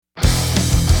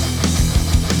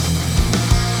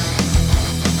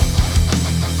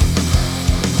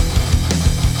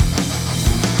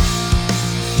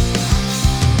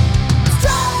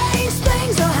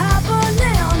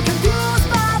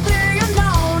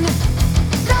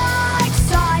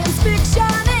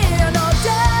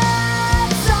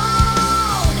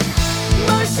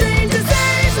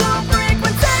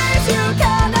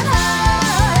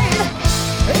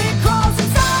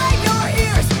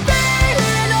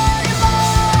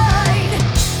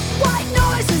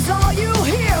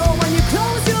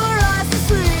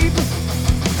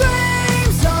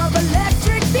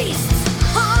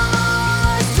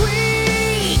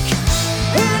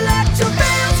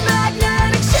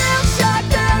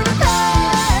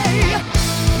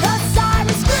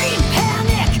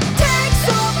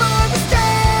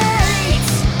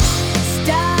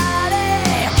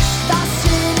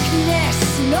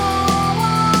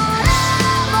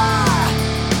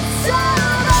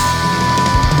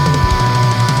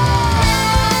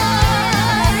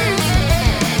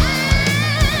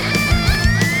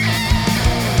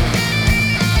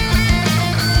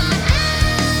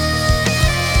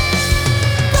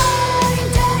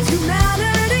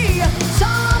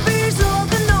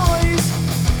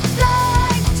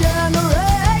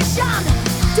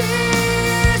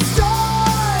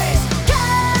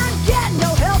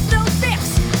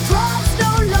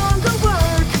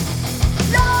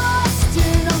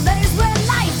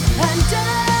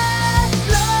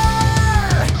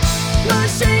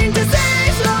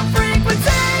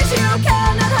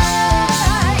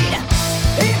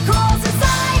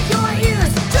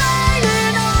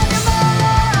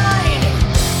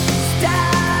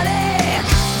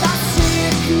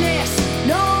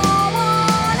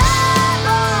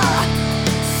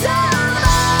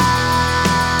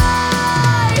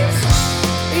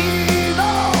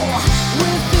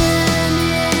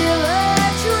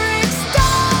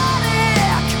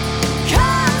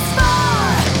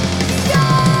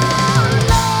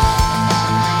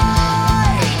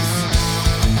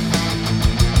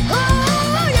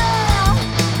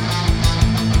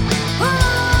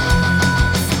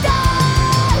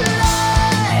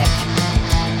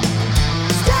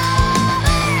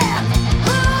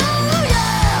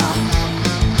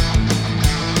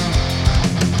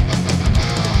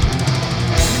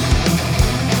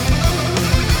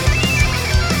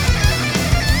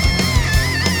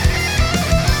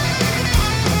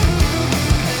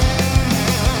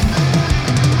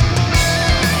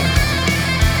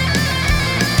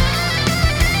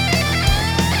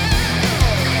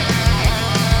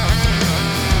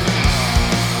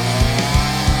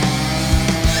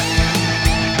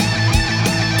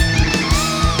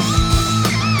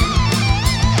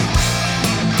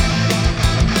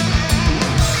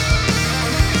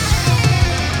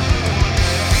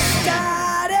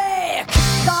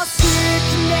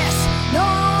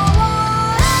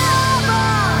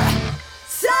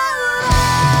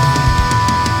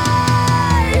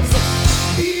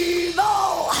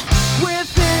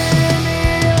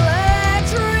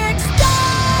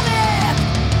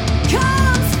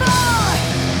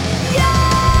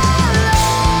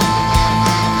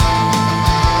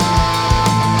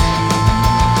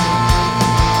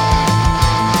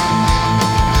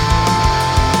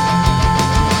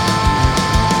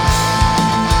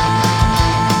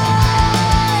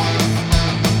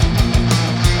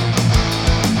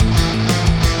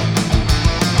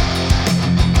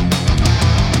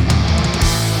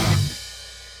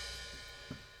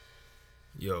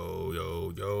Yo,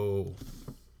 yo, yo.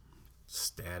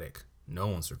 Static. No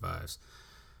one survives.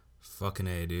 Fucking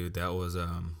A, dude. That was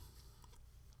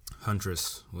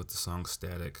Huntress with the song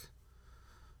Static.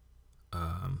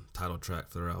 Title track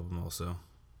for their album also,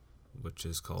 which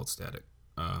is called Static.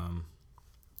 I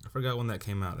forgot when that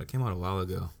came out. That came out a while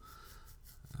ago.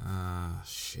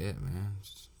 Shit, man.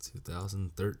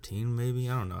 2013 maybe?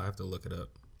 I don't know. I have to look it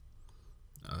up.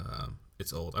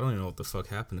 It's old. I don't even know what the fuck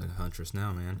happened to Huntress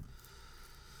now, man.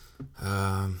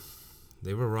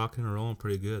 They were rocking and rolling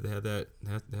pretty good. They had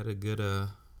had a good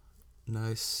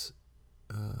nice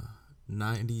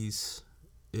 90s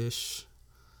ish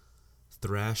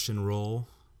thrash and roll.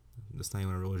 That's not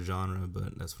even a real genre,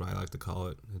 but that's what I like to call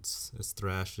it. It's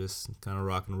thrash, just kind of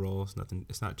rock and roll.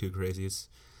 It's not too crazy. It's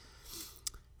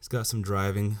got some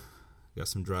driving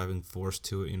force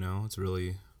to it. It's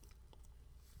really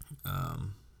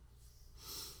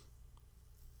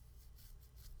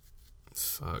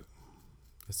fuck.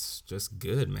 It's just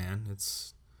good, man.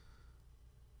 It's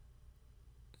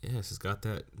got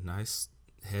that nice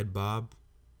head bob.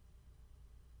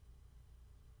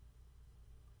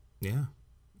 Yeah,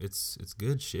 it's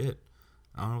good shit.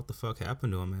 I don't know what the fuck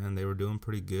happened to them, man. They were doing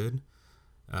pretty good.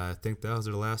 I think that was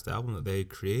their last album that they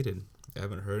created. I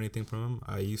haven't heard anything from them.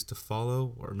 I used to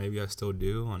follow, or maybe I still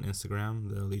do, on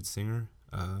Instagram, the lead singer.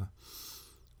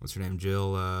 What's her name?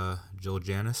 Jill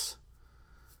Janis.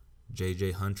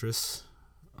 JJ Huntress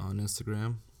on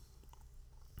Instagram.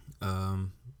 I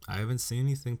haven't seen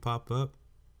anything pop up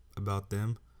about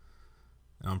them.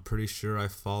 I'm pretty sure I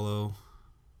follow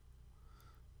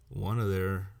one of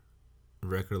their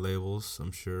record labels.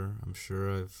 I'm sure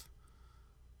I've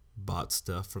bought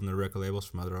stuff from their record labels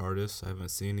from other artists. I haven't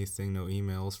seen anything, no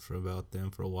emails about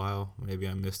them for a while. Maybe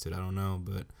I missed it. I don't know,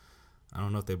 but I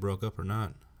don't know if they broke up or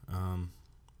not.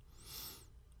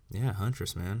 Yeah,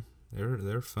 Huntress, man.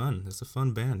 They're fun. It's a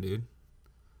fun band, dude.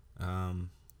 Kind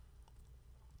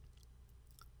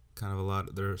of a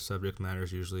lot. Their subject matter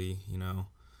is usually, kind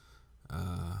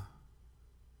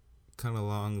of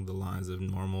along the lines of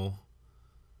normal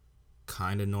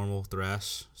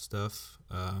thrash stuff.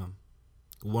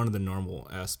 One of the normal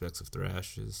aspects of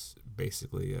thrash is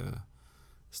basically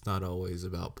it's not always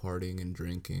about partying and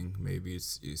drinking. Maybe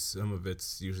it's some of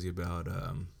it's usually about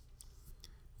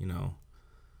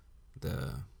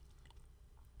the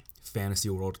fantasy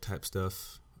world type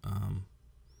stuff.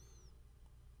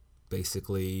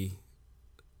 Basically,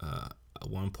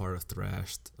 one part of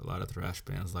thrash a lot of thrash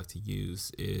bands like to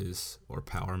use is, or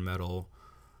power metal,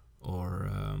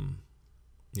 or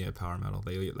power metal.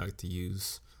 They like to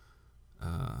use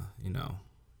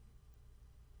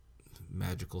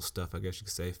magical stuff, I guess you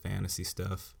could say, fantasy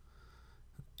stuff,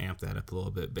 amp that up a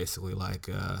little bit, basically like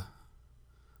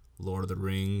Lord of the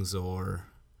Rings or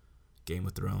Game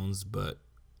of Thrones, but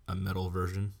a metal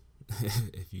version.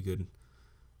 If you could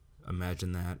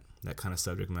imagine that kind of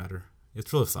subject matter.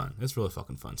 It's really fun. It's really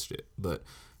fucking fun shit. But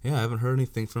yeah, I haven't heard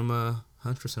anything from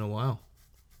Huntress in a while.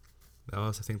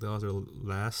 I think that was their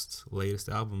latest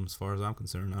album as far as I'm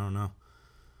concerned. I don't know.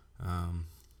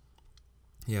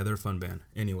 Yeah, they're a fun band.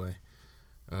 Anyway,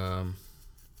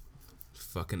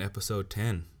 fucking episode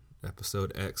 10.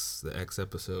 Episode X, the X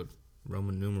episode.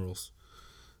 Roman numerals.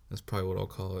 That's probably what I'll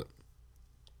call it.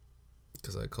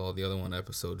 Because I called the other one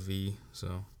episode V,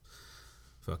 so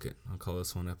fuck it. I'll call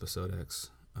this one episode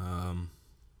X.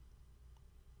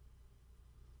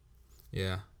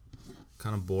 Yeah,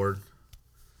 kind of bored.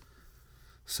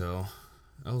 So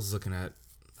I was looking at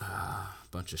a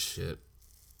bunch of shit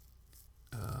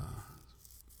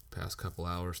past couple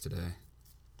hours today.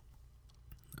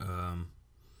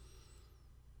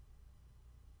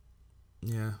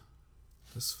 Yeah,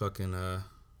 just fucking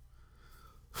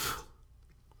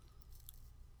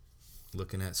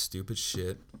looking at stupid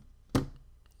shit,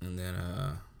 and then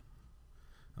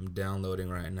I'm downloading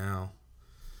right now.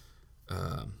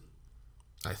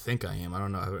 I think I am. I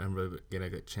don't know. I'm really gonna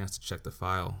get a chance to check the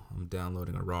file. I'm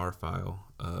downloading a RAR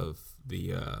file of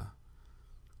the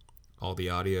all the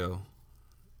audio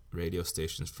radio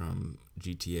stations from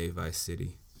GTA Vice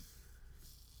City.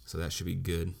 So that should be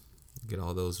good. Get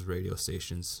all those radio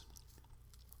stations.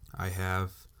 I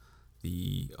have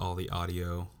all the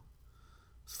audio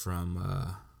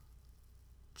from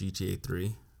GTA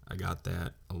 3. I got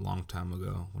that a long time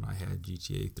ago when I had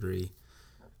GTA 3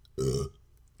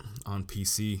 on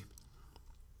PC.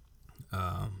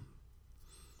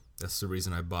 That's the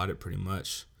reason I bought it, pretty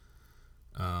much.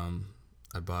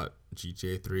 I bought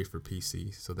GTA 3 for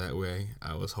PC, so that way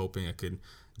I was hoping I could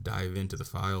dive into the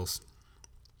files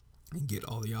and get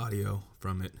all the audio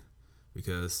from it,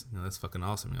 because that's fucking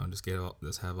awesome.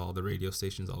 Just have all the radio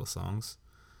stations, all the songs.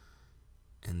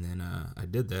 And then I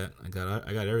did that. I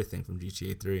got everything from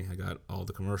GTA 3. I got all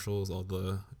the commercials, all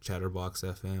the Chatterbox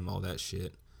FM, all that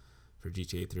shit for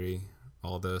GTA 3,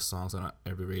 all the songs on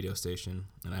every radio station.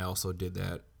 And I also did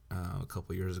that a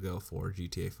couple years ago for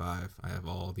GTA 5. I have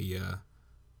all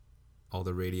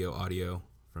the radio audio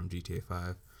from GTA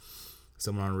 5.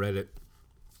 Someone on Reddit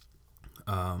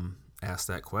asked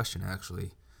that question,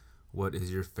 actually. What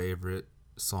is your favorite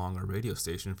song or radio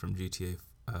station from GTA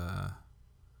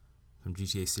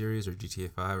series or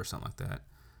GTA 5 or something like that?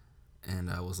 And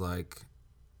I was like,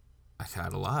 I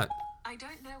had a lot. I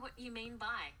don't know what you mean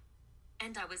by.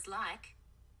 And I was like,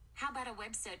 how about a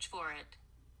web search for it?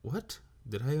 What?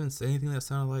 Did I even say anything that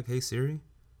sounded like Hey Siri?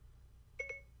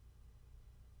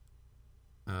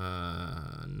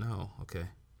 No. Okay.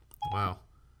 Wow.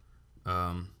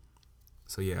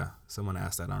 So yeah, someone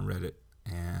asked that on Reddit,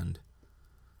 and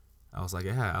I was like,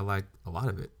 yeah, I like a lot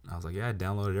of it. I was like, yeah, I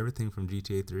downloaded everything from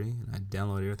GTA 3, and I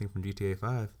downloaded everything from GTA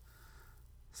 5.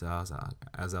 So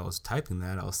as I was typing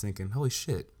that, I was thinking, holy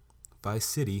shit, Vice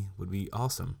City would be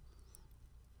awesome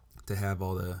to have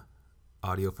all the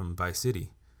audio from Vice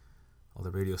City, all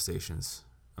the radio stations.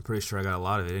 I'm pretty sure I got a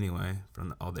lot of it anyway,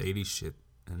 from all the 80s shit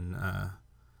and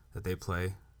that they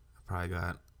play. I probably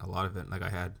got a lot of it. Like I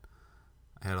had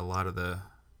a lot of the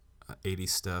 80s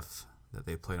stuff that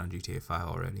they played on GTA 5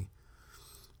 already.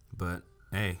 But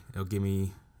hey, it'll give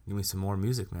me some more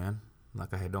music, man.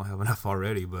 Like I don't have enough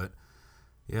already. But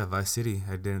yeah, Vice City,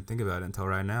 I didn't think about it until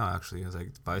right now. Actually, I was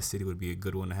like, Vice City would be a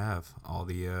good one to have, all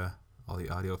the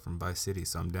audio from Vice City.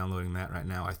 So I'm downloading that right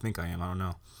now. I think I am. I don't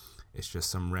know. It's just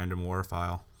some random WAR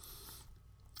file.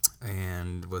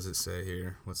 And what does it say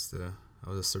here? I was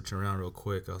just searching around real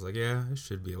quick. I was like, yeah,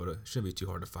 shouldn't be too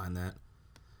hard to find that.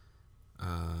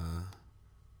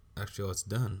 Actually, it's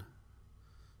done.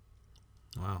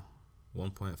 Wow,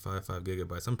 1.55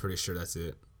 gigabytes. I'm pretty sure that's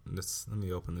it. Let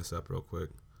me open this up real quick.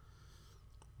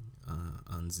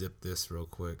 Unzip this real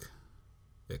quick.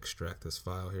 Extract this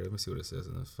file here. Let me see what it says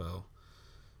in this file.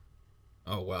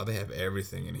 Oh wow, they have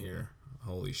everything in here.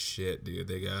 Holy shit, dude.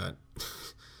 They got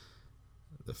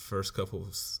the first couple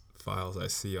of files I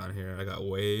see on here. I got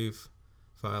wave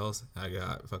files. I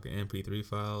got fucking MP3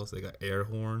 files. They got air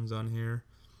horns on here.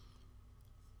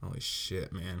 Holy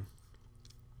shit, man.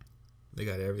 They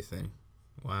got everything.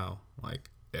 Wow.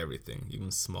 Like everything. Even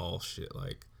small shit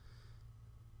like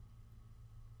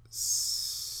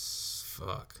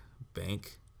fuck.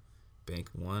 Bank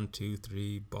 1, 2,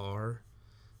 3 bar.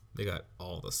 They got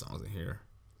all the songs in here.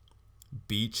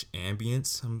 Beach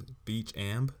ambience, beach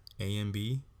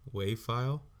AMB wave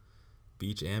file.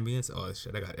 Beach ambience. Oh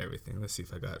shit, I got everything. Let's see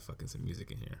if I got fucking some music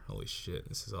in here. Holy shit,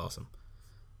 this is awesome.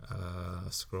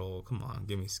 Scroll. Come on,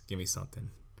 give me something.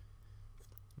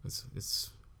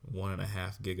 It's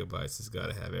 1.5 gigabytes. It's got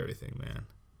to have everything, man.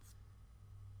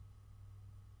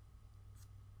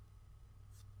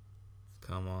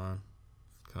 Come on.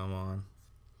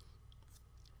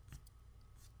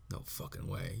 No fucking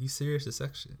way. You serious?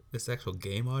 This actual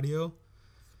game audio?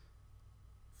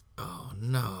 Oh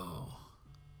no.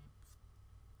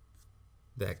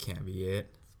 That can't be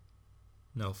it.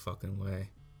 No fucking way.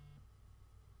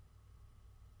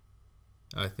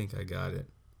 I think I got it.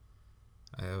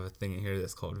 I have a thing in here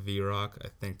that's called V-Rock. I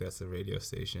think that's a radio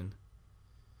station.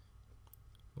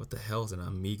 What the hell is an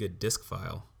Amiga disc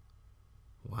file?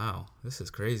 Wow, this is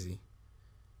crazy.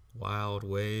 Wild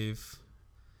Wave.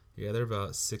 Yeah, they're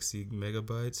about 60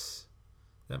 megabytes.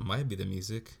 That might be the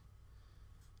music.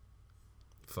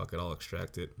 Fuck it, I'll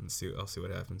extract it and I'll see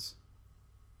what happens.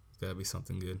 It's gotta be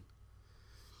something good.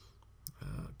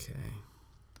 Okay.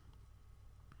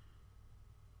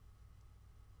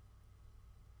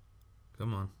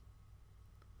 Come on.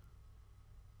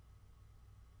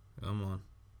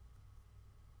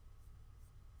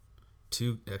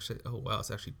 It's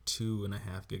actually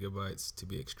 2.5 gigabytes to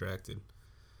be extracted.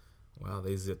 Wow,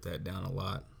 they zipped that down a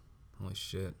lot. Holy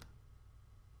shit.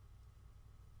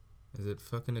 Is it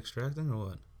fucking extracting or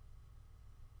what?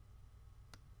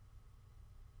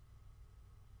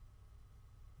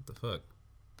 What the fuck?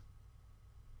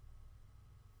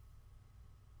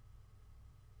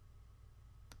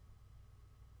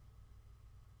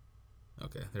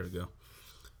 Okay, there we go.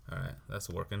 Alright, that's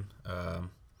working.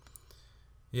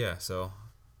 Yeah, so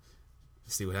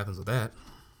let's see what happens with that.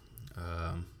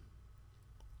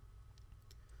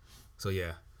 So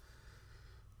yeah,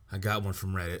 I got one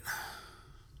from Reddit.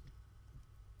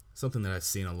 Something that I've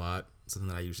seen a lot, something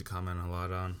that I usually comment a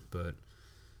lot on, but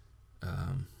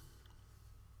let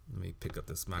me pick up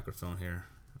this microphone here.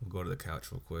 We'll go to the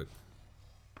couch real quick.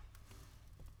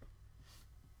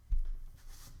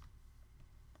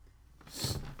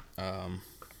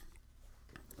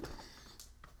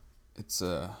 It's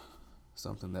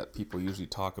something that people usually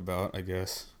talk about, I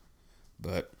guess.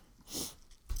 But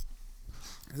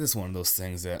this is one of those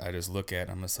things that I just look at.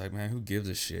 I'm just like, man, who gives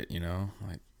a shit, you know?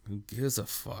 Like, who gives a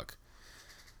fuck?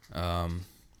 All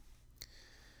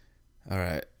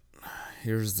right.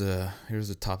 Here's the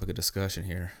topic of discussion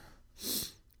here.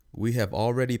 We have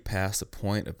already passed the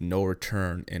point of no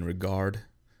return in regard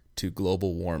to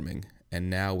global warming, and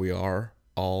now we are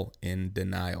all in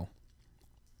denial.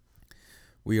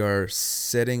 We are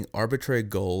setting arbitrary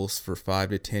goals for 5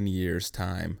 to 10 years'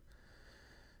 time,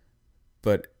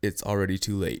 but it's already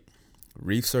too late.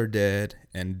 Reefs are dead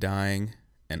and dying,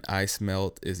 and ice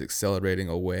melt is accelerating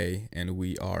away, and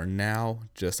we are now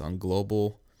just on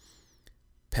global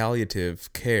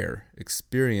palliative care,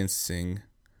 experiencing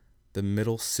the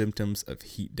middle symptoms of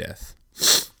heat death.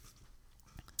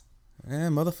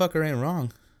 Motherfucker ain't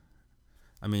wrong.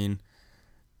 I mean,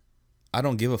 I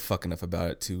don't give a fuck enough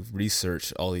about it to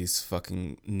research all these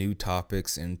fucking new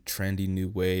topics and trendy new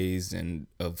ways and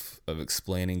of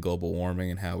explaining global warming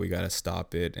and how we gotta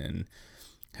stop it and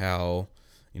how,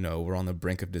 you know, we're on the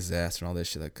brink of disaster and all this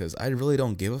shit. Like, cause I really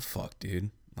don't give a fuck,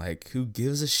 dude. Like, who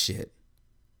gives a shit?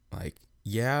 Like,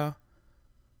 yeah,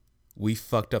 we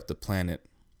fucked up the planet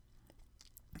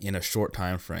in a short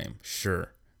time frame,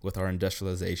 sure, with our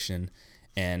industrialization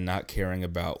and not caring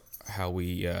about how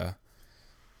we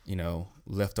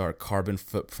left our carbon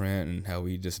footprint and how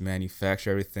we just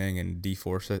manufacture everything and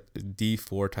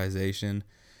deforestation.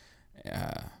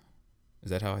 Is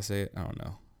that how I say it? I don't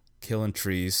know. Killing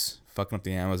trees, fucking up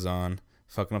the Amazon,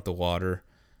 fucking up the water.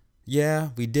 Yeah,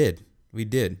 we did.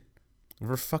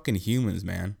 We're fucking humans,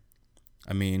 man.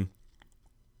 I mean,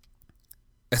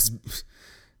 that's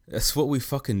what we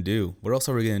fucking do. What else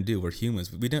are we gonna do? We're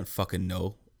humans. We didn't fucking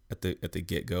know at the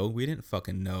get-go. We didn't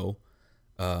fucking know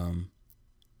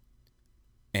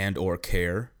and or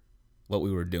care what we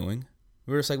were doing.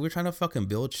 We were just like, we're trying to fucking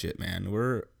build shit, man.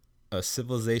 We're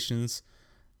civilizations.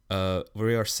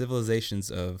 We are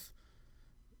civilizations of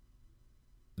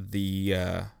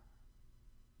the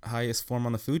highest form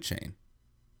on the food chain.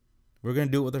 We're gonna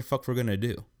do what the fuck we're gonna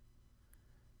do.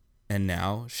 And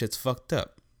now shit's fucked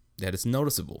up. That it's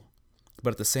noticeable.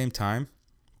 But at the same time,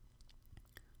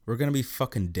 we're gonna be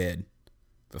fucking dead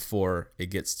before it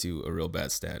gets to a real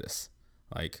bad status.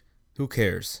 Like, who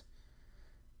cares?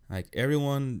 Like,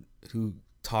 everyone who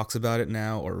talks about it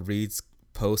now or reads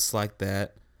posts like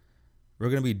that, we're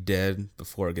gonna be dead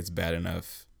before it gets bad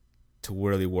enough to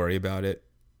really worry about it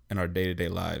in our day-to-day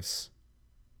lives.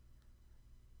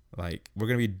 Like, we're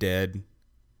gonna be dead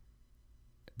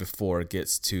before it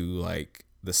gets to, like,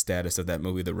 the status of that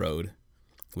movie The Road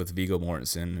with Viggo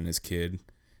Mortensen and his kid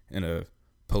in a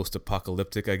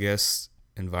post-apocalyptic, I guess,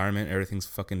 environment. Everything's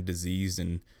fucking diseased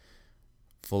and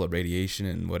full of radiation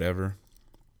and whatever.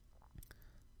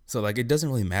 So, like, it doesn't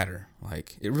really matter.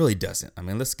 Like, it really doesn't. I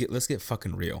mean, let's get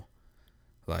fucking real.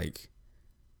 Like,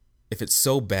 if it's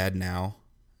so bad now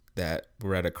that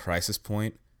we're at a crisis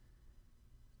point,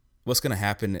 what's gonna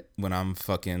happen when I'm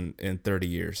fucking in 30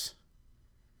 years?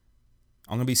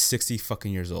 I'm gonna be 60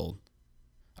 fucking years old.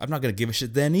 I'm not gonna give a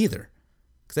shit then either,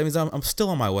 because that means I'm still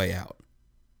on my way out.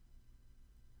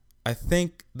 I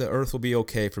think the earth will be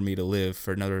okay for me to live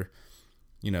for another,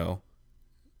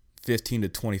 15 to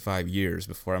 25 years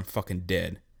before I'm fucking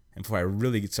dead, and before I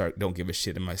really don't give a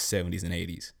shit in my 70s and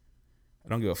 80s. I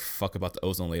don't give a fuck about the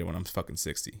ozone layer when I'm fucking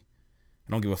 60.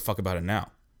 I don't give a fuck about it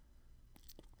now.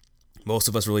 Most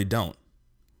of us really don't,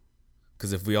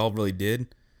 because if we all really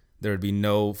did, there would be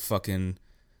no fucking,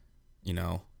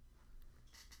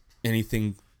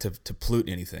 anything to pollute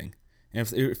anything.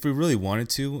 And if we really wanted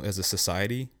to, as a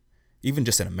society, even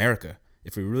just in America,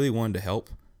 if we really wanted to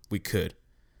help, we could.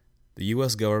 The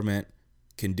U.S. government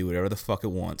can do whatever the fuck it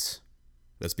wants.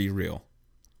 Let's be real.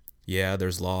 Yeah,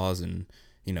 there's laws and,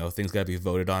 things gotta be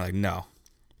voted on. Like, no.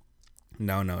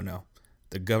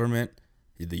 The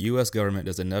U.S. government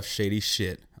does enough shady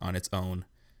shit on its own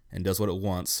and does what it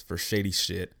wants for shady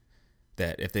shit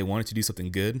that if they wanted to do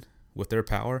something good with their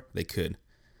power, they could.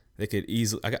 They could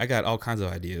easily. I got all kinds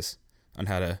of ideas on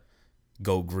how to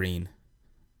go green.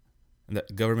 And the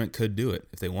government could do it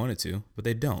if they wanted to, but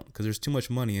they don't, because there's too much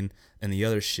money in the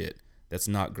other shit that's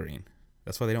not green.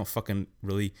 That's why they don't fucking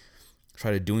really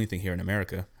try to do anything here in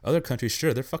America. Other countries,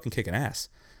 sure, they're fucking kicking ass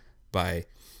by,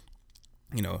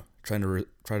 trying to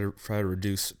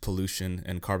reduce pollution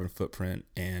and carbon footprint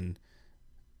and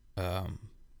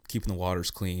keeping the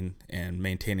waters clean and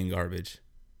maintaining garbage.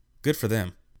 Good for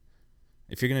them.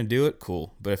 If you're gonna do it,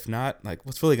 cool. But if not, like,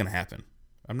 what's really gonna happen?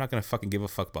 I'm not gonna fucking give a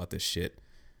fuck about this shit.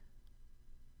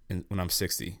 And when I'm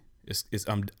 60,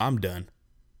 I'm done.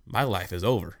 My life is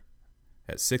over.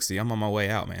 At 60, I'm on my way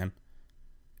out, man.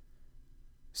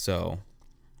 So,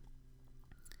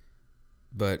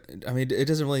 but I mean, it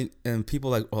doesn't really. And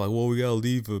people are like, well, we gotta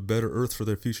leave a better Earth for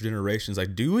their future generations.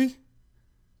 Like, do we?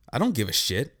 I don't give a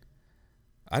shit.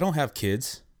 I don't have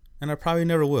kids, and I probably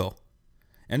never will.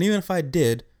 And even if I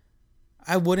did,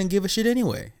 I wouldn't give a shit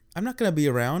anyway. I'm not gonna be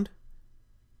around.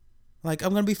 Like,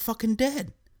 I'm gonna be fucking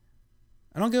dead.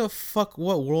 I don't give a fuck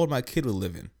what world my kid would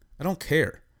live in. I don't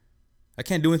care. I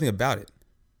can't do anything about it.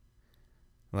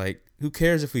 Like, who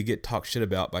cares if we get talked shit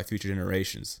about by future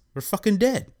generations? We're fucking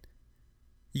dead.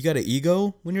 You got an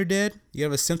ego when you're dead? You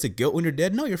have a sense of guilt when you're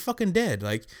dead? No, you're fucking dead.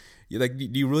 Like, do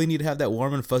you really need to have that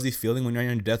warm and fuzzy feeling when you're on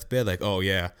your deathbed? Like, oh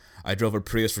yeah, I drove a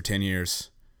Prius for 10 years.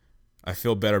 I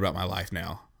feel better about my life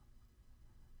now.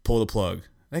 Pull the plug.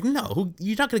 Like, no,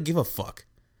 you're not going to give a fuck.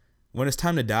 When it's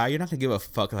time to die, you're not going to give a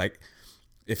fuck, like,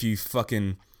 if you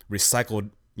fucking recycled,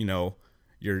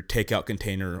 your takeout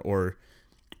container, or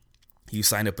you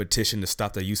signed a petition to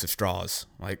stop the use of straws.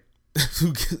 Like,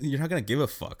 you're not going to give a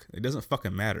fuck. It doesn't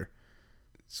fucking matter.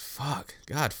 Fuck.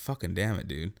 God fucking damn it,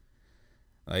 dude.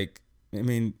 Like, I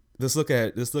mean, let's look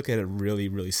at it really,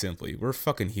 really simply. We're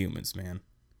fucking humans, man.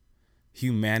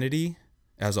 Humanity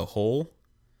as a whole,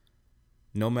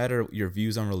 no matter your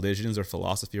views on religions or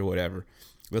philosophy or whatever,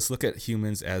 let's look at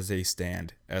humans as they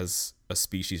stand as a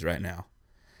species right now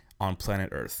on planet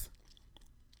Earth.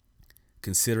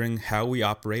 Considering how we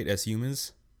operate as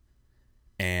humans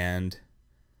and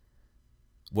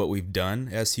what we've done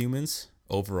as humans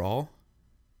overall,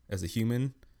 as a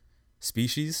human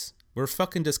species, we're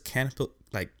fucking just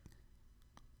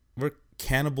we're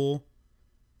cannibal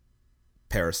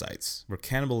parasites. We're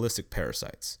cannibalistic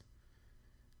parasites.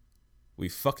 We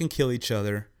fucking kill each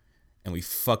other, and we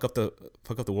fuck up the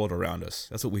world around us.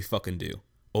 That's what we fucking do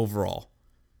overall.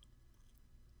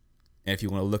 And if you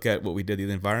want to look at what we did to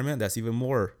the environment, that's even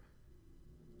more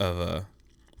of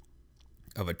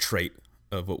a trait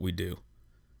of what we do.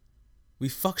 We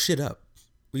fuck shit up.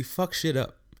 We fuck shit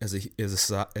up as a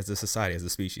society, as a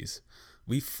species.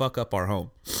 We fuck up our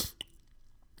home.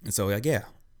 And so, like, yeah,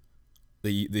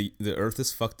 the Earth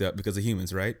is fucked up because of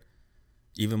humans, right?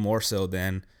 Even more so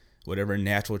than whatever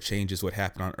natural changes would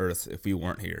happen on Earth if we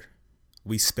weren't here.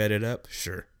 We sped it up,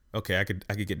 sure. Okay, I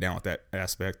could get down with that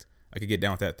aspect. I could get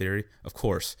down with that theory. Of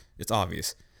course, it's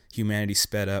obvious. Humanity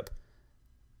sped up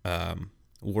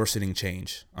worsening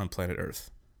change on planet Earth.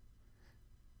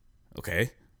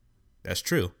 Okay, that's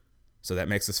true. So that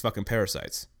makes us fucking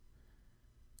parasites.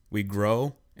 We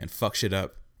grow and fuck shit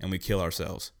up and we kill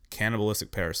ourselves.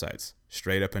 Cannibalistic parasites,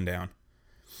 straight up and down.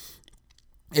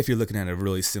 If you're looking at a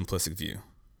really simplistic view.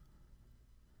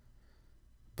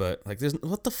 But, like,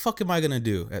 what the fuck am I gonna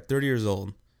do at 30 years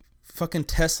old? Fucking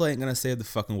Tesla ain't gonna save the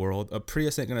fucking world. A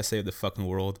Prius ain't gonna save the fucking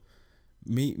world.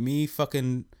 Me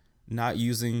fucking not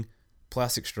using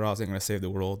plastic straws ain't gonna save the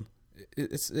world.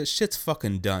 It shit's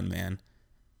fucking done, man.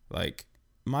 Like,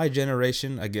 my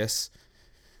generation, I guess,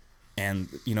 and,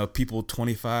 people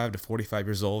 25 to 45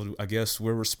 years old, I guess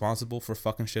we're responsible for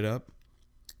fucking shit up.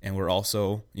 And we're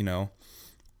also,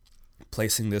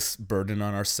 placing this burden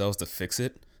on ourselves to fix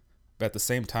it. But at the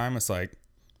same time, it's like,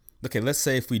 okay, let's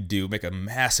say if we do make a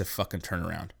massive fucking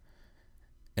turnaround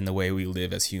in the way we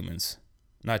live as humans,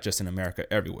 not just in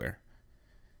America, everywhere.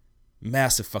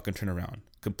 Massive fucking turnaround.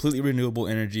 Completely renewable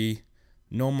energy.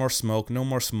 No more smoke, no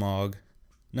more smog.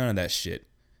 None of that shit.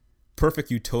 Perfect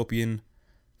utopian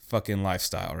fucking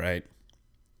lifestyle, right?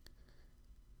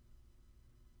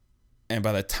 And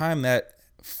by the time that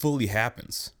fully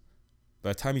happens,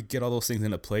 by the time you get all those things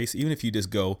into place, even if you just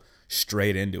go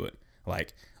straight into it,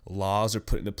 like, laws are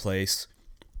put into place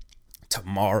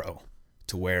tomorrow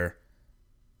to where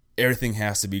everything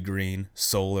has to be green,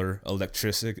 solar,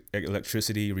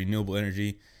 electricity, renewable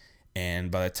energy. And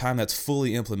by the time that's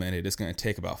fully implemented, it's going to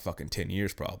take about fucking 10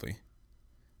 years probably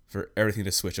for everything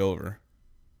to switch over.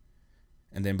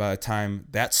 And then by the time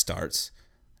that starts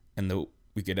and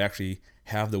we could actually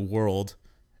have the world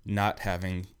not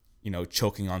having,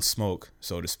 choking on smoke,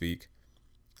 so to speak.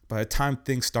 By the time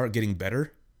things start getting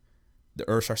better, the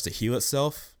Earth starts to heal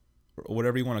itself, or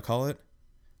whatever you want to call it,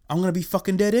 I'm going to be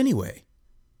fucking dead anyway.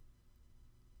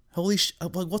 Holy shit.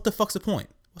 Like, what the fuck's the point?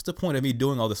 What's the point of me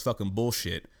doing all this fucking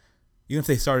bullshit? Even if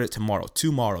they started it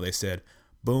tomorrow, they said,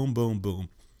 boom, boom, boom.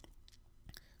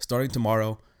 Starting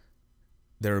tomorrow,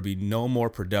 there will be no more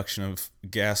production of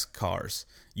gas cars.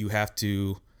 You have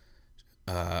to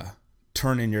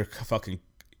turn in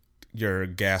your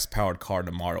gas-powered car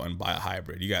tomorrow and buy a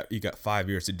hybrid. You got 5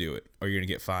 years to do it, or you're going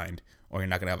to get fined, or you're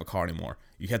not going to have a car anymore.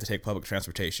 You have to take public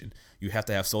transportation. You have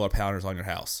to have solar panels on your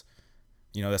house.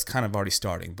 That's kind of already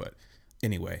starting, but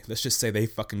anyway, let's just say they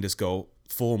fucking just go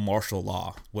full martial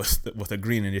law with a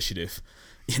green initiative,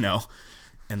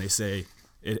 and they say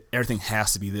everything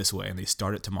has to be this way, and they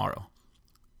start it tomorrow.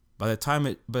 By the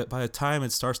time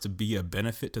it starts to be a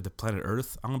benefit to the planet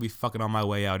Earth, I'm gonna be fucking on my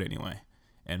way out anyway.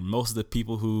 And most of the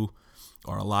people who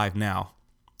are alive now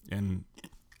and,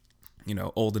 you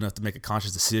know, old enough to make a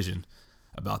conscious decision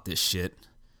about this shit,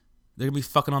 they're gonna be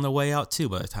fucking on their way out too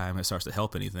by the time it starts to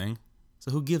help anything.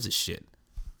 So who gives a shit?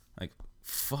 Like,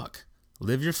 fuck.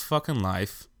 Live your fucking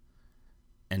life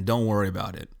and don't worry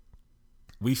about it.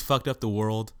 We fucked up the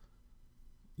world.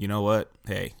 You know what?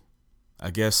 Hey, I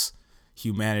guess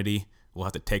humanity will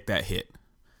have to take that hit.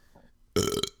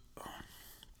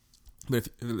 But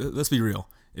let's be real.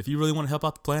 If you really want to help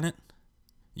out the planet,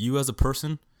 you as a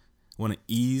person want to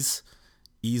ease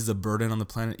the burden on the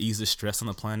planet, ease the stress on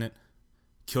the planet,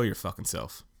 kill your fucking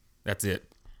self. That's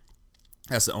it.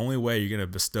 That's the only way you're going to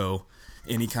bestow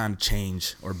any kind of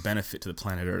change or benefit to the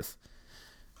planet Earth.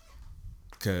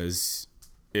 Because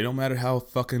it don't matter how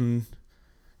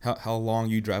long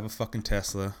you drive a fucking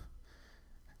Tesla,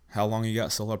 how long you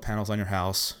got solar panels on your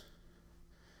house,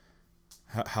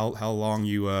 how long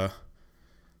you how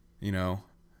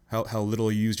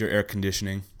little you use your air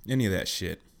conditioning, any of that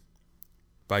shit.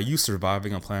 By you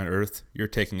surviving on planet Earth, you're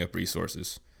taking up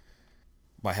resources.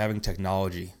 By having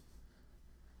technology,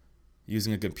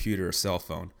 using a computer or cell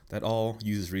phone, that all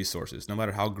uses resources. No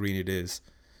matter how green it is,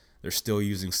 they're still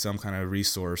using some kind of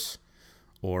resource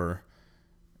or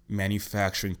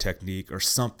manufacturing technique or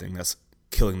something that's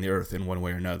killing the Earth in one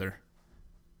way or another.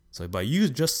 So by you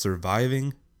just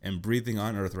surviving and breathing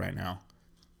on Earth right now,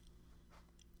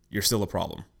 you're still a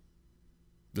problem.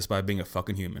 Just by being a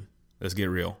fucking human. Let's get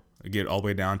real. Get all the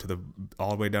way down to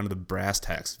the brass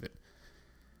tacks of it.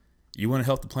 You want to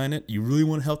help the planet? You really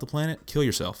want to help the planet? Kill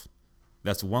yourself.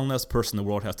 That's one less person the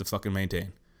world has to fucking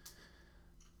maintain.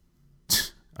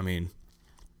 I mean,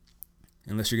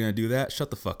 unless you're going to do that, shut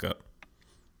the fuck up.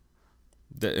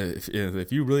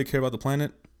 If you really care about the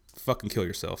planet, fucking kill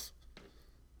yourself.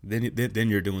 Then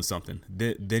you're doing something.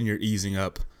 Then you're easing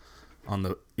up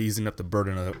the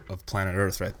burden of planet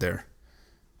Earth right there.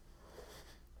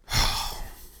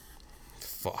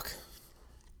 Fuck.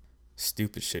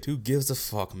 Stupid shit. Who gives a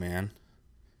fuck, man?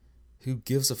 Who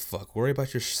gives a fuck? Worry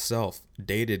about yourself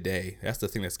day to day. That's the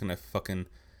thing that's gonna fucking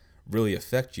really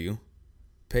affect you.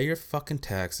 Pay your fucking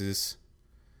taxes.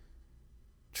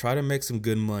 Try to make some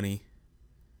good money.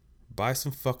 Buy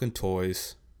some fucking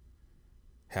toys.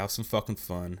 Have some fucking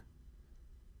fun.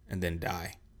 And then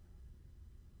die.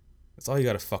 That's all you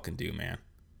gotta fucking do, man.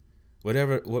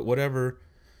 Whatever,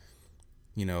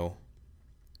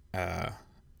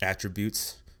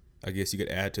 attributes, I guess you could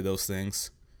add to those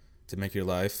things to make your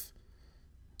life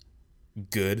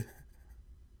good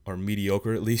or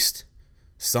mediocre at least.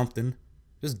 Something.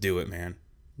 Just do it, man.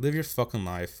 Live your fucking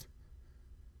life.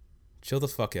 Chill the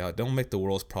fuck out. Don't make the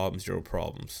world's problems your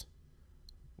problems.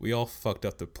 We all fucked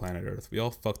up the planet Earth. We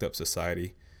all fucked up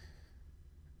society.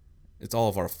 It's all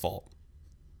of our fault.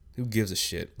 Who gives a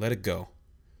shit? Let it go.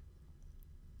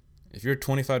 If you're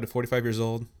 25 to 45 years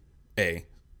old,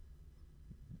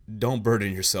 don't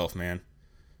burden yourself, man.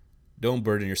 Don't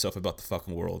burden yourself about the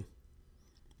fucking world.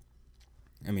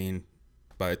 I mean,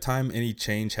 by the time any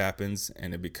change happens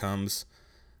and it becomes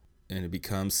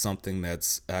something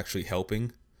that's actually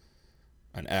helping,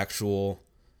 an actual,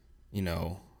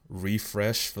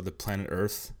 refresh for the planet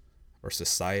Earth or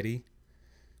society,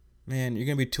 man, you're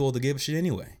going to be too old to give a shit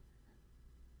anyway.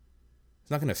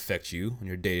 It's not going to affect you in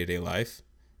your day-to-day life.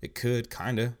 It could,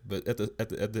 kind of, but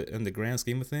in the grand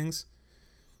scheme of things,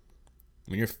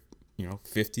 when you're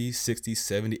 50, 60,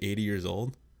 70, 80 years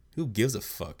old, who gives a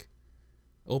fuck?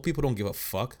 Old people don't give a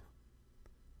fuck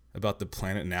about the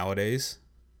planet nowadays.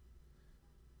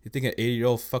 You think an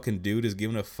 80-year-old fucking dude is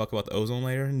giving a fuck about the ozone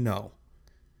layer? No.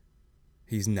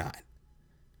 He's not.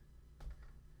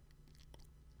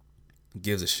 Who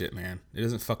gives a shit, man? It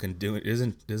doesn't fucking do it.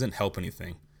 It doesn't help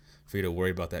anything for you to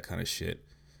worry about that kind of shit.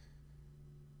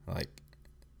 Like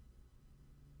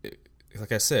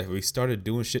I said, if we started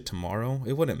doing shit tomorrow,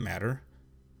 it wouldn't matter.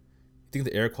 You think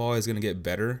the air quality is gonna get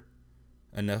better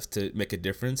enough to make a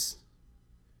difference?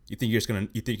 You think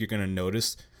you're gonna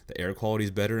notice the air quality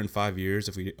is better in 5 years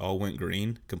if we all went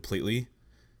green completely?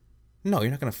 No,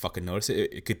 you're not gonna fucking notice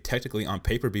it. It could technically on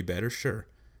paper be better, sure.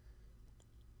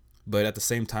 But at the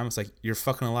same time, it's like you're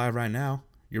fucking alive right now.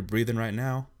 You're breathing right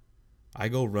now. I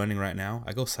go running right now.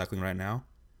 I go cycling right now.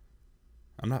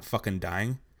 I'm not fucking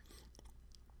dying.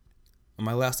 On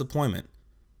my last appointment,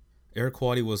 air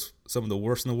quality was some of the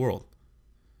worst in the world.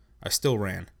 I still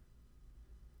ran.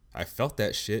 I felt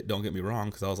that shit, don't get me wrong,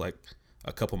 because I was like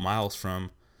a couple miles from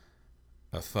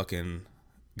a fucking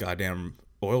goddamn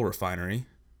oil refinery,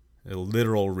 a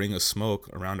literal ring of smoke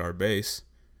around our base.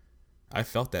 I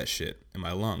felt that shit in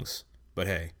my lungs. But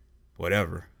hey,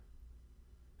 whatever.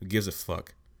 Who gives a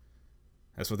fuck?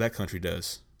 That's what that country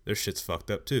does. Their shit's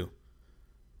fucked up too.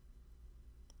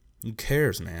 Who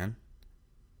cares, man?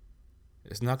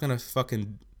 It's not gonna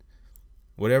fucking...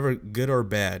 Whatever, good or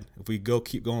bad, if we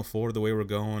keep going forward the way we're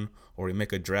going, or we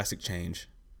make a drastic change,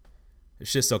 this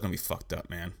shit's still gonna be fucked up,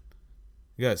 man.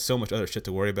 We got so much other shit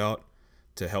to worry about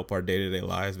to help our day-to-day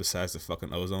lives besides the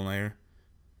fucking ozone layer.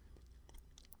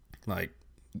 Like,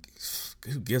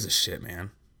 who gives a shit,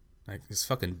 man? Like, it's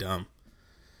fucking dumb.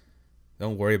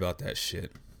 Don't worry about that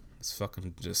shit. It's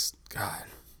fucking just, God,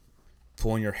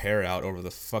 pulling your hair out over the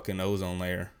fucking ozone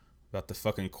layer about the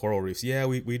fucking coral reefs. Yeah,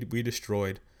 we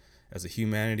destroyed as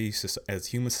human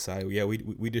society. Yeah,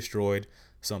 we destroyed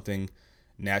something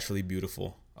naturally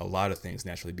beautiful. A lot of things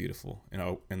naturally beautiful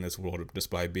in this world just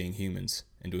by being humans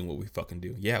and doing what we fucking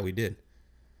do. Yeah, we did.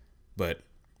 But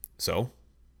so,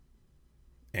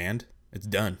 and it's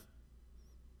done.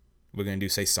 We're gonna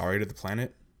say sorry to the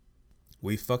planet.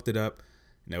 We fucked it up.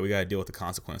 Now we gotta deal with the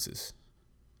consequences.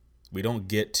 We don't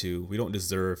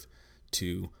deserve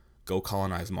to go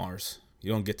colonize Mars.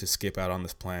 You don't get to skip out on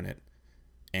this planet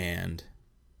and,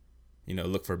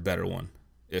 look for a better one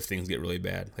if things get really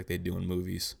bad, like they do in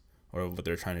movies or what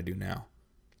they're trying to do now.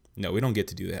 No, we don't get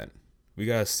to do that. We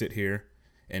gotta sit here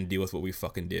and deal with what we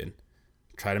fucking did.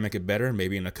 Try to make it better.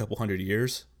 Maybe in a couple hundred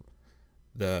years,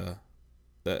 the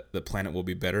planet will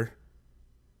be better.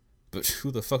 But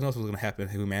who the fuck knows what's gonna happen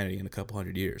to humanity in a couple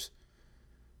hundred years?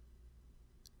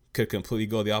 Could completely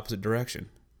go the opposite direction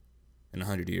in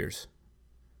 100 years.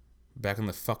 Back in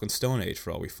the fucking Stone Age,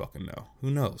 for all we fucking know. Who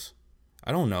knows?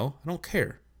 I don't know. I don't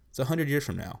care. It's 100 years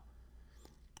from now.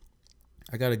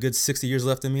 I got a good 60 years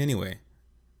left in me anyway.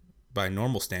 By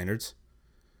normal standards.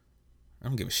 I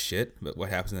don't give a shit about what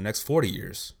happens in the next 40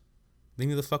 years. Leave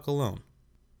me the fuck alone.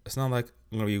 It's not like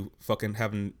I'm gonna be fucking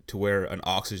having to wear an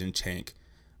oxygen tank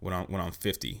when I'm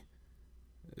 50.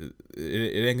 It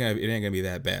ain't gonna be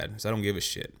that bad. So I don't give a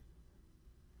shit.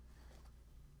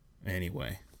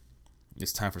 Anyway,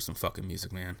 it's time for some fucking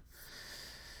music, man.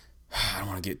 I don't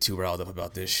want to get too riled up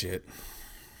about this shit.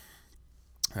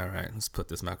 All right, let's put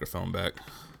this microphone back.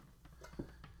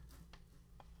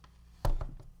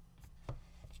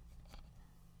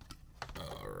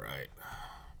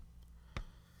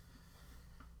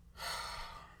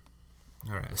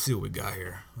 All right, let's see what we got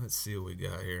here.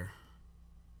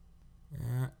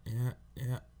 Yeah.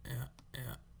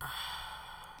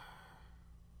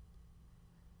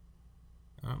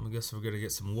 I guess we're going to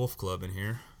get some Wolf Club in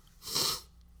here.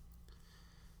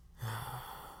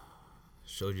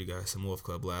 Showed you guys some Wolf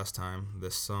Club last time.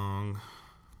 This song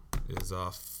is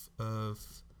off of,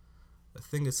 I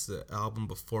think it's the album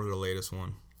before the latest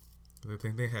one. I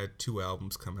think they had 2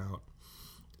 albums come out.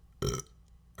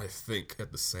 I think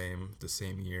at the same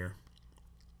year.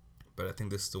 But I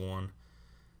think this is the one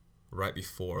right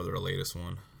before their latest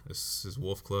one. This is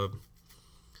Wolf Club.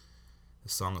 The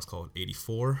song is called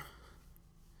 84.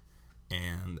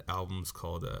 And the album's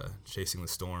called Chasing the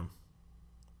Storm.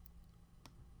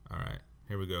 Alright,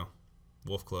 here we go.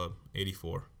 Wolf Club,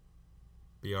 84.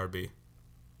 BRB.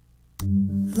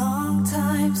 Long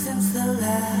time since the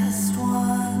last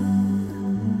one.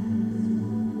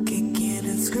 Kicking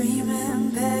and screaming,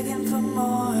 begging for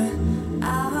more.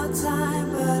 Our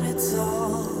time, but it's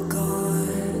all gone.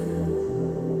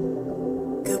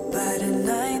 Goodbye to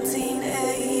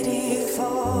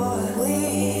 1984.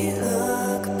 We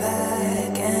look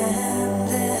back and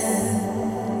then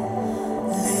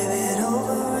live it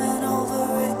over and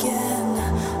over again.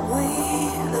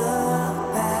 We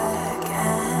look back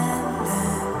and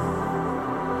then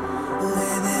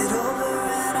live it over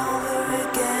and over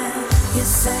again. You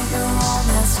sent your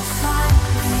romance to find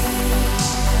me.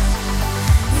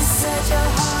 You said your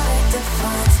heartache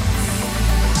defines me.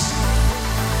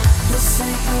 You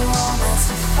sent your romance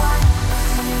to find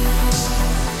me.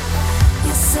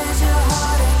 You said your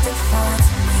heartache defines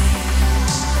me.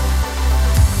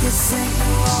 You sent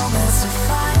your romance to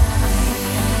find me.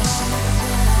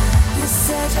 You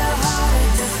said your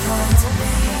heartache defines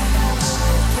me.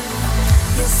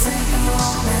 You sent your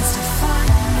romance to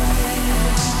find me.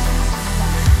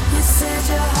 You said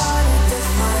your heartache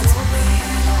defines me.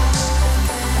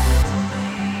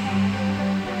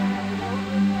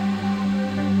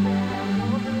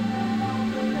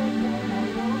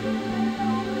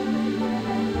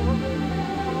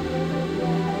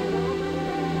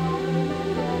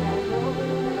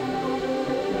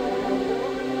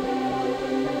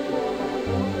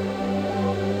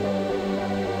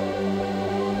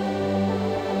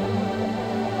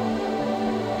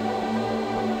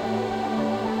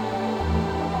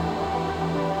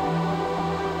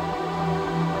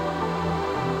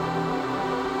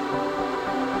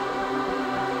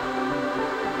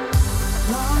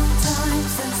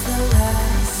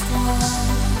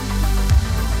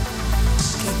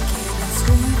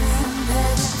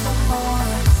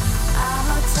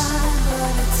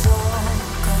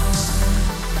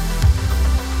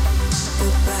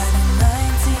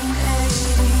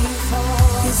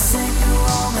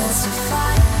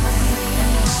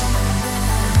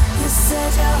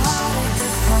 said your heart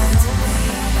defines me.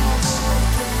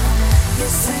 You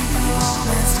said you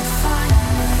always define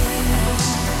me.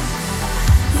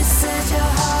 You said your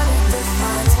heart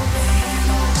defines me.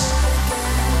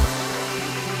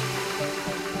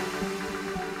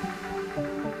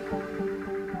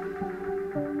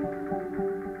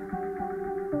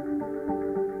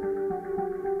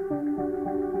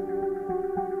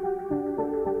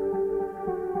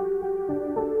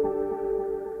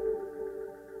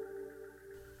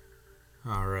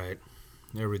 All right,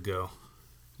 there we go.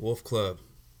 Wolf Club,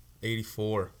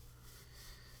 84.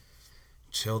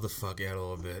 Chill the fuck out a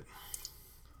little bit.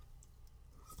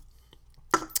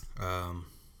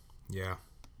 Yeah.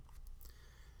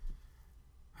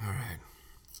 All right,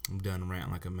 I'm done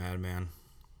ranting like a madman.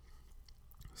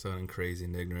 Sounding crazy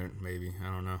and ignorant, maybe. I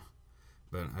don't know.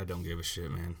 But I don't give a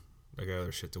shit, man. I got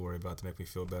other shit to worry about to make me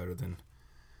feel better than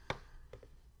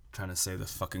trying to save the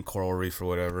fucking coral reef or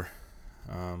whatever.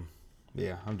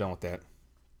 Yeah, I'm done with that.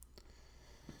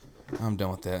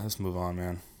 Let's move on,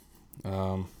 man.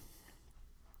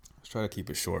 Let's try to keep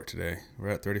it short today. We're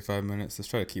at 35 minutes. Let's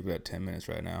try to keep it at 10 minutes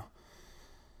right now.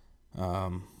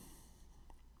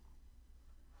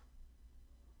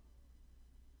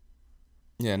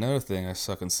 Yeah, another thing I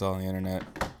suck and saw on the internet.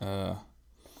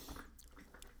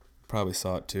 Probably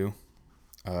saw it too.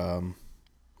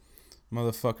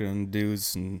 Motherfucking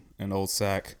dudes in Old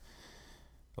Sacramento,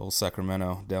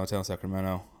 downtown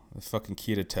Sacramento, the fucking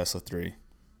key to Tesla 3.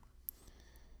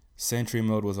 Sentry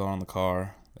mode was on the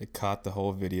car. They caught the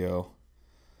whole video.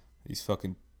 These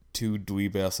fucking two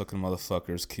dweeb-ass looking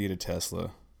motherfuckers, key to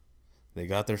Tesla. They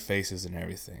got their faces and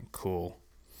everything. Cool.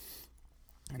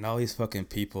 And all these fucking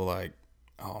people like,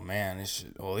 oh man,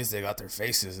 at least they got their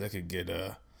faces. They could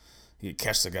you could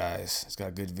catch the guys. It's got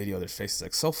a good video of their faces.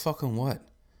 Like, so fucking what?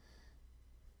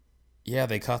 Yeah,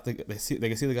 they can see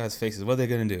the guys' faces. What are they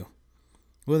gonna do?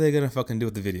 What are they gonna fucking do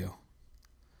with the video?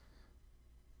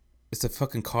 It's a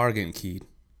fucking car getting keyed.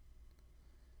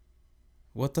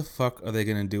 What the fuck are they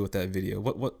gonna do with that video?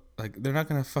 What like, they're not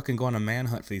gonna fucking go on a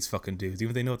manhunt for these fucking dudes, even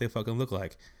if they know what they fucking look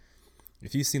like.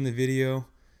 If you've seen the video,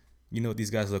 you know what these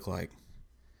guys look like.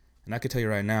 And I can tell you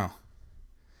right now,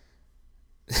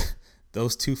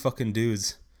 those two fucking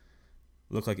dudes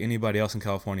look like anybody else in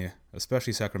California,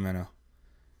 especially Sacramento.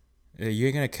 You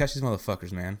ain't gonna catch these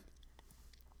motherfuckers, man.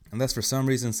 Unless for some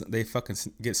reason they fucking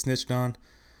get snitched on,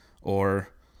 or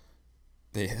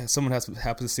someone happens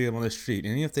to see them on the street.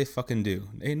 And even if they fucking do,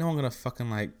 ain't no one gonna fucking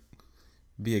like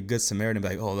be a good Samaritan and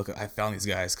be like, oh look, I found these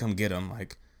guys, come get them.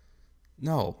 Like,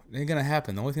 no, it ain't gonna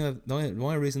happen. The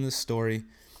only reason this story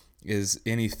is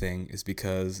anything is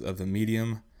because of the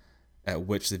medium at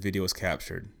which the video was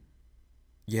captured.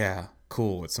 Yeah,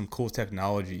 cool. It's some cool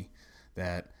technology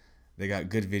that they got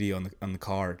good video on the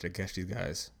car to catch these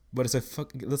guys. But it's a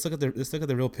fucking, let's look at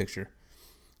the real picture.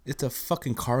 It's a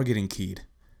fucking car getting keyed.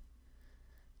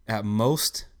 At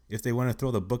most, if they want to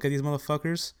throw the book at these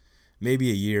motherfuckers,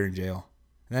 maybe a year in jail.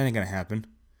 That ain't gonna happen.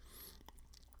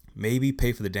 Maybe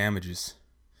pay for the damages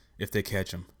if they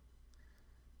catch them.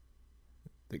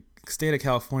 The state of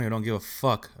California don't give a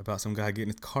fuck about some guy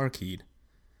getting his car keyed.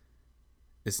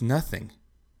 It's nothing.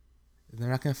 They're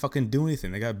not gonna fucking do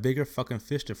anything. They got bigger fucking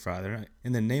fish to fry. They're not,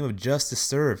 in the name of justice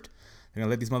served, they're gonna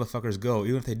let these motherfuckers go,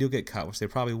 even if they do get caught, which they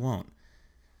probably won't.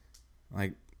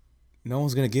 Like, no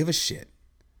one's gonna give a shit.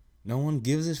 No one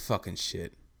gives a fucking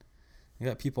shit. You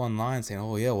got people online saying,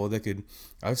 oh yeah, well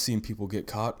I've seen people get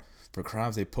caught for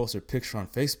crimes. They post their picture on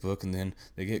Facebook and then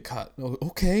they get caught. Oh,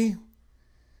 okay.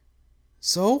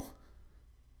 So?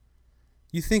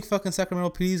 You think fucking Sacramento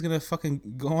PD is gonna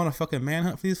fucking go on a fucking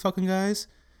manhunt for these fucking guys?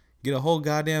 Get a whole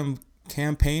goddamn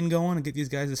campaign going and get these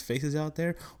guys' faces out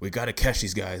there? We gotta catch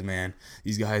these guys, man.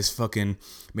 These guys fucking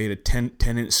made a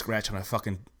 10-inch scratch on a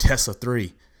fucking Tesla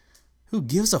 3. Who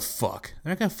gives a fuck?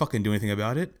 They're not gonna fucking do anything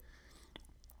about it.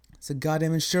 It's a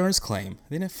goddamn insurance claim.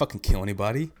 They didn't fucking kill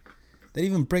anybody. They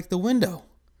didn't even break the window.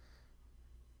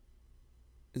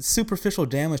 It's superficial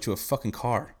damage to a fucking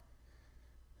car.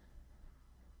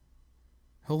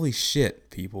 Holy shit,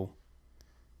 people.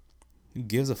 Who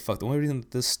gives a fuck? The only reason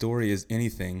that this story is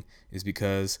anything is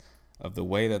because of the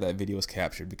way that video was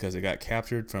captured. Because it got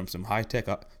captured from some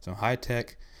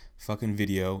high-tech fucking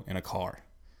video in a car.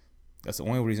 That's the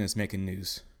only reason it's making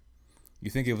news.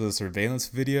 You think it was a surveillance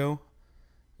video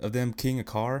of them keying a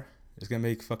car? It's gonna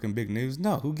make fucking big news?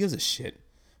 No, who gives a shit?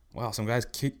 Wow, some guy's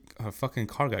fucking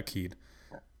car got keyed.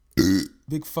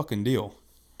 Big fucking deal.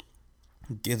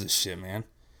 Who gives a shit, man?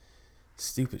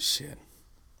 Stupid shit.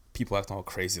 People acting all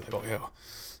crazy, like, oh yeah,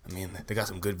 I mean, they got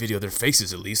some good video of their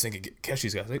faces at least. They can catch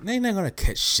these guys. Like, they ain't gonna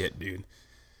catch shit, dude.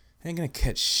 They ain't gonna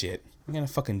catch shit. I'm gonna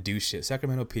fucking do shit.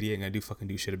 Sacramento PD ain't gonna fucking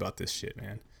do shit about this shit,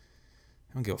 man.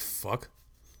 I don't give a fuck.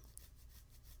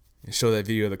 And show that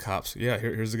video of the cops. Yeah,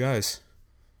 here's the guys.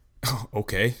 Oh,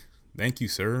 okay. Thank you,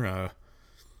 sir.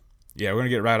 Yeah, we're gonna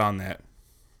get right on that.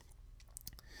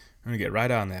 We're gonna get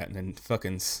right on that. And then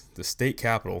fucking the state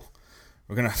capitol.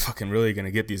 We're gonna fucking really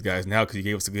gonna get these guys now because you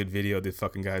gave us a good video of the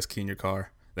fucking guys keying your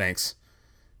car. Thanks.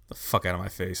 The fuck out of my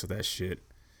face with that shit.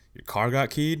 Your car got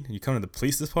keyed? You come to the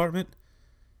police department?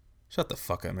 Shut the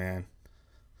fuck up, man.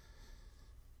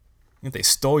 If they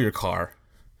stole your car.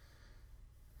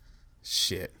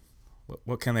 Shit.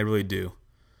 What can they really do?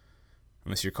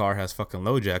 Unless your car has fucking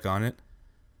LoJack on it.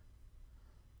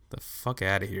 The fuck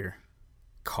out of here.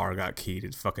 Car got keyed.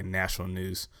 It's fucking national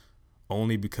news.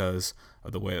 Only because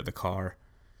of the way that the car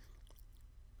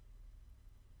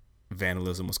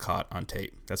vandalism was caught on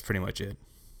tape. That's pretty much it.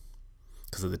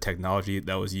 Because of the technology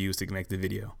that was used to make the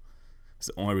video. It's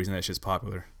the only reason that shit's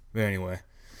popular. But anyway.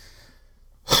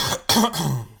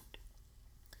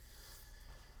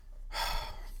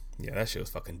 Yeah, that shit was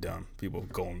fucking dumb. People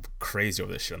going crazy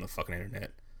over this shit on the fucking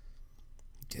internet.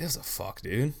 Gives a fuck,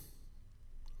 dude.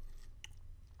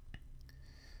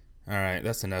 Alright,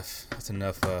 that's enough. That's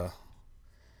enough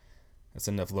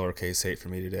lowercase hate for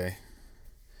me today.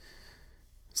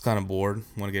 It's kind of bored.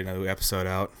 Want to get another episode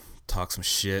out. Talk some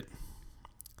shit.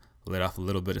 Let off a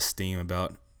little bit of steam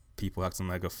about people acting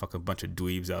like a fucking bunch of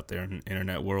dweebs out there in the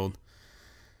internet world.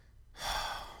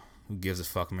 Who gives a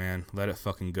fuck, man? Let it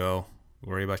fucking go.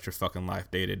 Worry about your fucking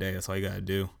life day to day. That's all you gotta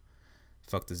do.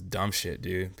 Fuck this dumb shit,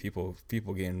 dude. People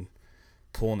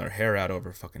pulling their hair out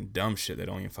over fucking dumb shit that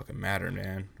don't even fucking matter,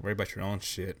 man. Worry about your own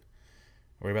shit.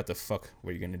 Worry about the fuck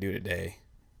what you're gonna do today.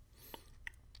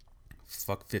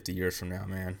 Fuck 50 years from now,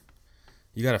 man.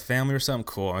 You got a family or something?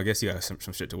 Cool. I guess you got some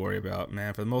shit to worry about,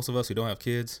 man. For most of us who don't have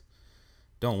kids,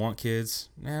 don't want kids,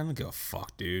 man, I don't give a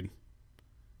fuck, dude.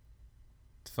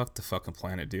 Fuck the fucking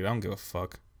planet, dude. I don't give a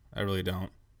fuck. I really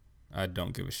don't. I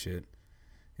don't give a shit.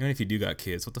 Even if you do got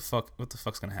kids, what the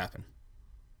fuck's gonna happen?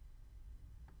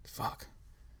 Fuck.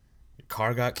 Your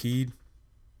car got keyed?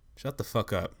 Shut the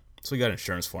fuck up. That's what you got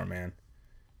insurance for, man.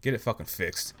 Get it fucking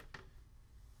fixed.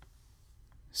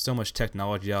 So much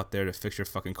technology out there to fix your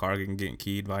fucking car getting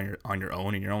keyed on your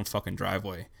own in your own fucking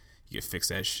driveway. You can fix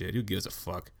that shit. Who gives a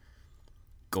fuck?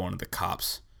 Going to the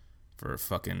cops for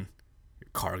fucking your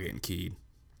car getting keyed.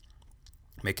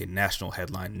 Making national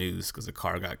headline news because the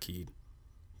car got keyed.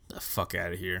 The fuck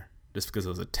out of here. Just because it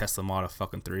was a Tesla Model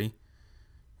fucking 3?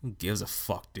 Who gives a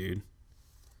fuck, dude?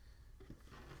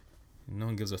 No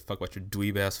one gives a fuck about your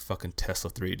dweeb ass fucking Tesla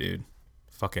 3, dude.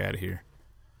 Fuck out of here.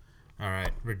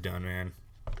 Alright, we're done, man.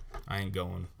 I ain't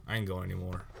going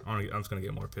anymore. I'm just gonna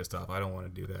get more pissed off. I don't want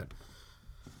to do that.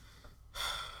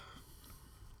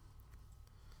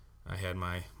 I had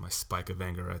my spike of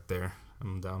anger right there.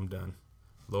 I'm done.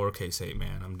 Lowercase hate,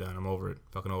 man. I'm done. I'm over it.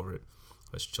 Fucking over it.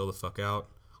 Let's chill the fuck out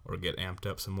or get amped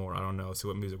up some more. I don't know. Let's see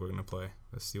what music we're gonna play.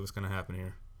 Let's see what's gonna happen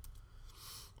here.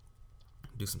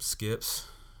 Do some skips.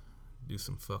 Do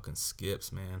some fucking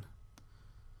skips, man.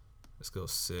 Let's go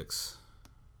 6.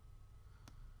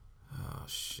 Oh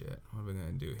shit. What are we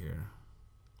gonna do here?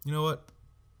 You know what?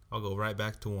 I'll go right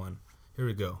back to 1. Here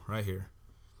we go. Right here.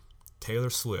 Taylor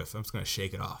Swift. I'm just gonna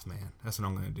shake it off, man. That's what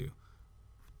I'm gonna do.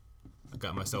 I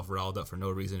got myself riled up for no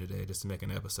reason today just to make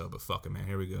an episode, but fuck it, man.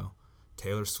 Here we go.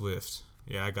 Taylor Swift.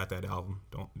 Yeah, I got that album.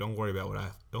 Don't worry about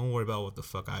what the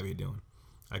fuck I be doing.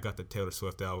 I got the Taylor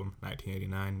Swift album,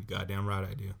 1989. Goddamn right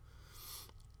I do.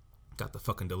 Got the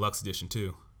fucking deluxe edition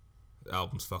too. The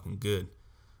album's fucking good.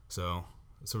 So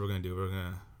that's what we're gonna do. We're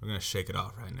gonna shake it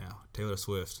off right now. Taylor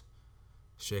Swift.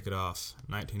 Shake It Off,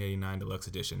 1989 deluxe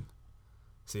edition.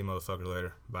 See you motherfucker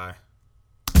later. Bye.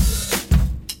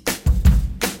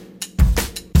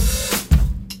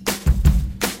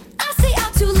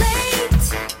 Too late.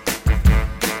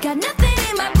 Got nothing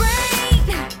in my brain.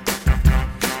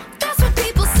 That's what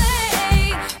people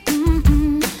say.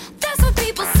 That's what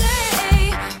people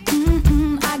say.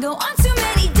 I go on too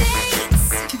many dates,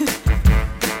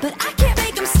 but I can't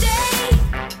make them stay.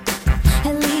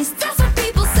 At least that's what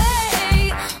people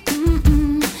say.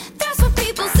 That's what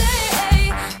people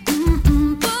say.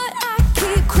 But I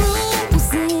keep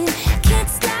cruising. Can't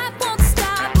stop, won't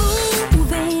stop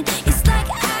moving. It's like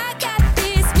I got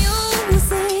music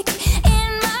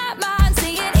in my mind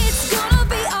saying it's gonna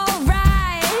be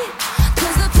alright.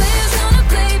 'Cause the player's gonna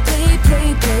play,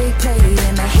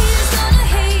 and the hater's gonna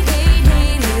hate,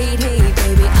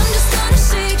 baby. I'm just gonna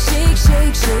shake.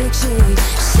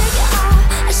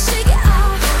 Shake it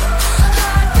off.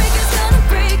 Heartbreaker's gonna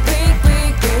break,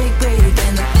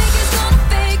 and the faker's gonna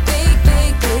fake,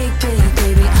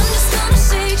 baby. I'm just gonna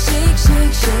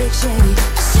shake.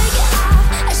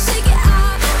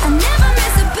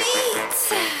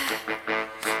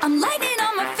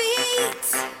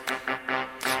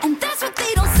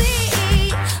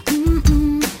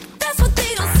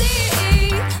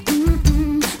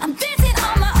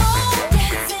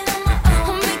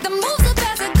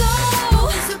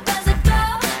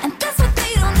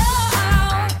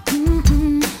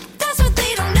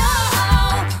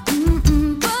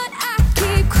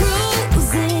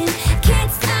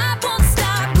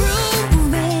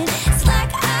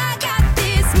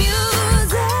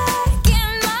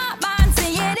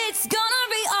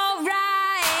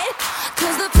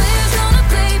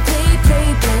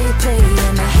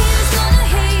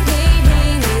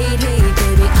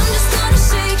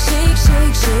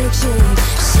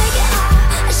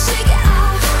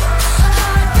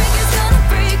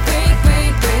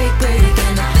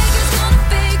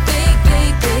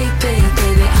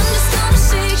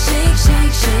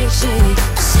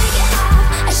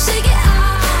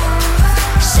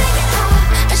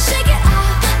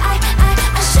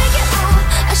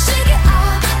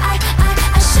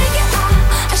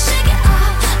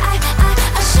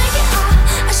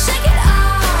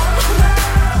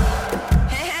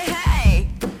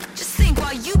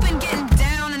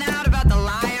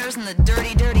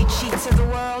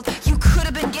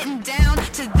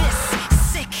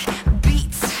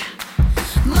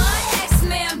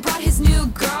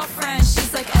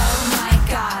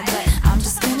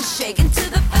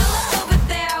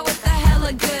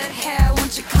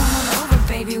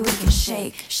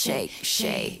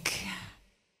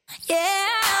 Yeah.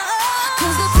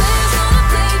 'Cause the